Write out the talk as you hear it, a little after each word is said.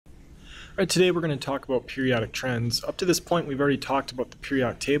All right, today we're going to talk about periodic trends. Up to this point, we've already talked about the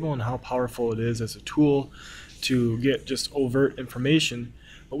periodic table and how powerful it is as a tool to get just overt information.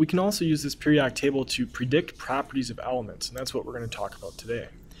 But we can also use this periodic table to predict properties of elements, and that's what we're going to talk about today.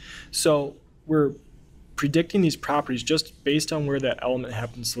 So we're predicting these properties just based on where that element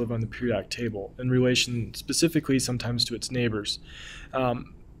happens to live on the periodic table in relation specifically sometimes to its neighbors.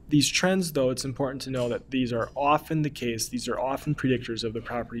 These trends, though, it's important to know that these are often the case. These are often predictors of the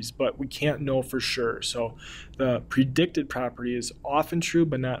properties, but we can't know for sure. So the predicted property is often true,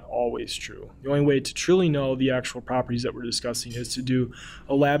 but not always true. The only way to truly know the actual properties that we're discussing is to do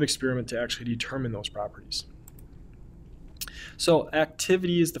a lab experiment to actually determine those properties. So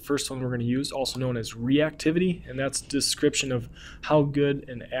activity is the first one we're going to use, also known as reactivity, and that's a description of how good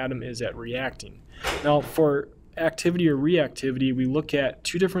an atom is at reacting. Now, for activity or reactivity, we look at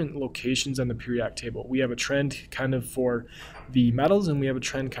two different locations on the periodic table. We have a trend kind of for the metals, and we have a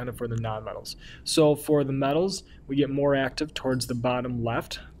trend kind of for the nonmetals. So for the metals, we get more active towards the bottom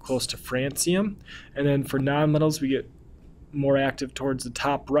left, close to francium, and then for nonmetals, we get more active towards the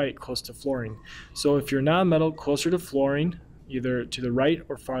top right, close to fluorine. So if you're nonmetal, closer to fluorine, either to the right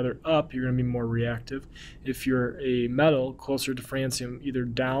or farther up, you're going to be more reactive. If you're a metal closer to francium, either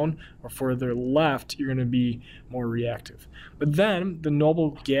down or further left, you're going to be more reactive. But then the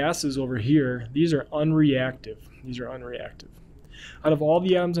noble gases over here, these are unreactive. These are unreactive. Out of all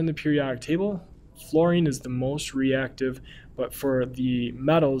the atoms on the periodic table, fluorine is the most reactive, but for the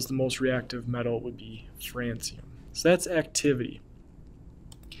metals, the most reactive metal would be francium. So that's activity.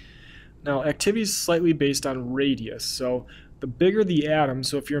 Now, activity is slightly based on radius. So the bigger the atom,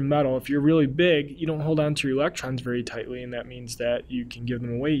 so if you're a metal, if you're really big, you don't hold on to your electrons very tightly, and that means that you can give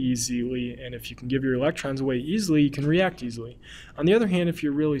them away easily, and if you can give your electrons away easily, you can react easily. On the other hand, if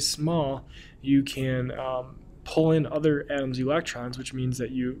you're really small, you can pull in other atoms' electrons, which means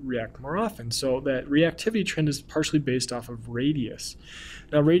that you react more often. So that reactivity trend is partially based off of radius.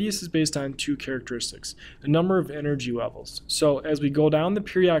 Now, radius is based on two characteristics: the number of energy levels. So as we go down the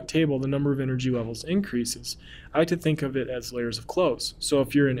periodic table, the number of energy levels increases. I like to think of it as layers of clothes. So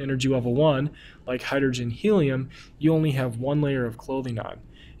if you're in energy level 1, like hydrogen, helium, you only have one layer of clothing on.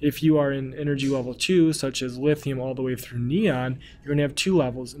 If you are in energy level 2, such as lithium all the way through neon, you're going to have 2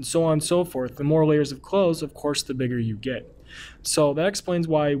 levels, and so on and so forth. The more layers of clothes, of course, the bigger you get. So that explains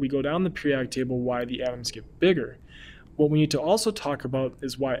why we go down the periodic table, why the atoms get bigger. What we need to also talk about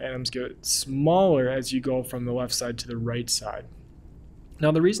is why atoms get smaller as you go from the left side to the right side. Now,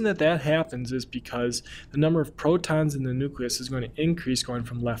 the reason that that happens is because the number of protons in the nucleus is going to increase going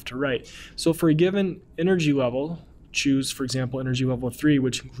from left to right. So for a given energy level, choose, for example, energy level 3,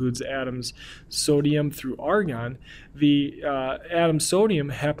 which includes atoms sodium through argon, the atom sodium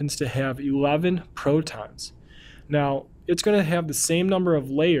happens to have 11 protons. Now, it's going to have the same number of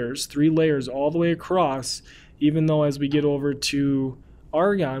layers, 3 layers all the way across, even though as we get over to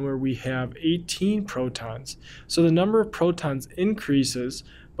argon, where we have 18 protons. So the number of protons increases,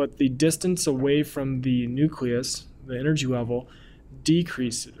 but the distance away from the nucleus, the energy level,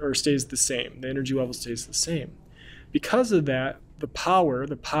 decreases or stays the same. The energy level stays the same. Because of that, the power,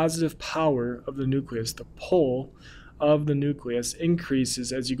 the positive power of the nucleus, the pull of the nucleus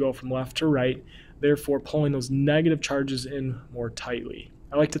increases as you go from left to right, therefore pulling those negative charges in more tightly.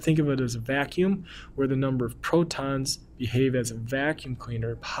 I like to think of it as a vacuum, where the number of protons behave as a vacuum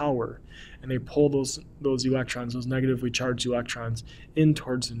cleaner power, and they pull those electrons, those negatively charged electrons, in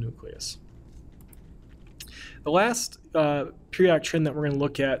towards the nucleus. The last periodic trend that we're going to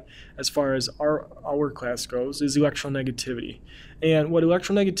look at as far as our class goes is electronegativity. And what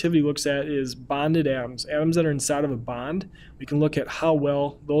electronegativity looks at is bonded atoms, atoms that are inside of a bond. We can look at how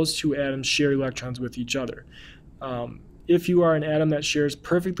well those two atoms share electrons with each other. If you are an atom that shares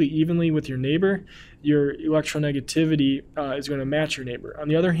perfectly evenly with your neighbor, your electronegativity is going to match your neighbor. On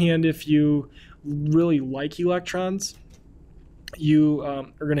the other hand, if you really like electrons, you are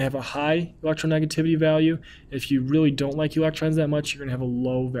going to have a high electronegativity value. If you really don't like electrons that much, you're going to have a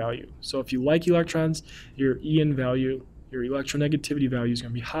low value. So if you like electrons, your EN value, your electronegativity value is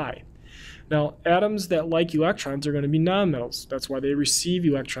going to be high. Now, atoms that like electrons are going to be nonmetals. That's why they receive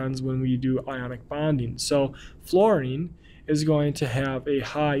electrons when we do ionic bonding. So fluorine is going to have a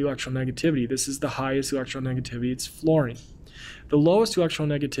high electronegativity. This is the highest electronegativity. It's fluorine. The lowest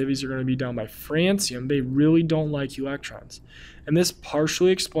electronegativities are going to be down by francium. They really don't like electrons. And this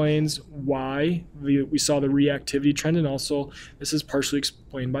partially explains why we saw the reactivity trend, and also this is partially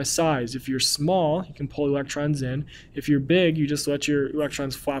explained by size. If you're small, you can pull electrons in. If you're big, you just let your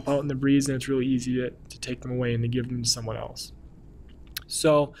electrons flop out in the breeze, and it's really easy to take them away and to give them to someone else.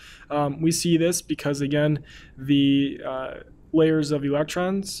 So we see this because, again, the layers of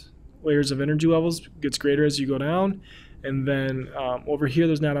electrons layers of energy levels gets greater as you go down. And then over here,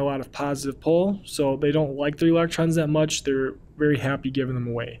 there's not a lot of positive pull, so they don't like their electrons that much. They're very happy giving them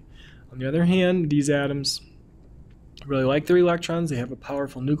away. On the other hand, these atoms really like their electrons. They have a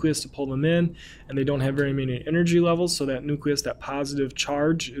powerful nucleus to pull them in, and they don't have very many energy levels, so that nucleus, that positive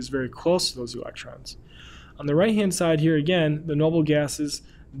charge, is very close to those electrons. On the right-hand side here, again, the noble gases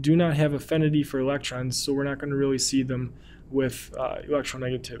do not have affinity for electrons, so we're not going to really see them with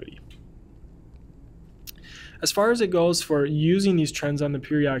electronegativity. As far as it goes for using these trends on the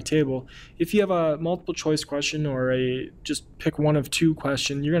periodic table, if you have a multiple choice question or a just pick one of two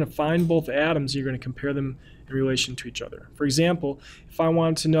question, you're going to find both atoms, you're going to compare them in relation to each other. For example, if I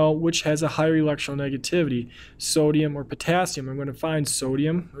wanted to know which has a higher electronegativity, sodium or potassium, I'm going to find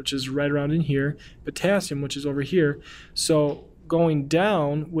sodium, which is right around in here, potassium, which is over here. So going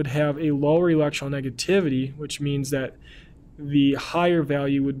down would have a lower electronegativity, which means that the higher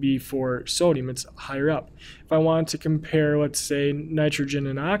value would be for sodium. It's higher up. If I wanted to compare, let's say, nitrogen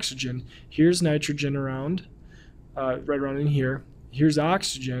and oxygen, here's nitrogen around, right around in here. Here's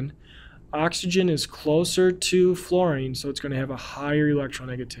oxygen. Oxygen is closer to fluorine, so it's going to have a higher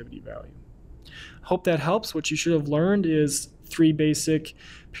electronegativity value. Hope that helps. What you should have learned is 3 basic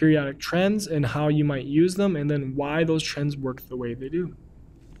periodic trends and how you might use them, and then why those trends work the way they do.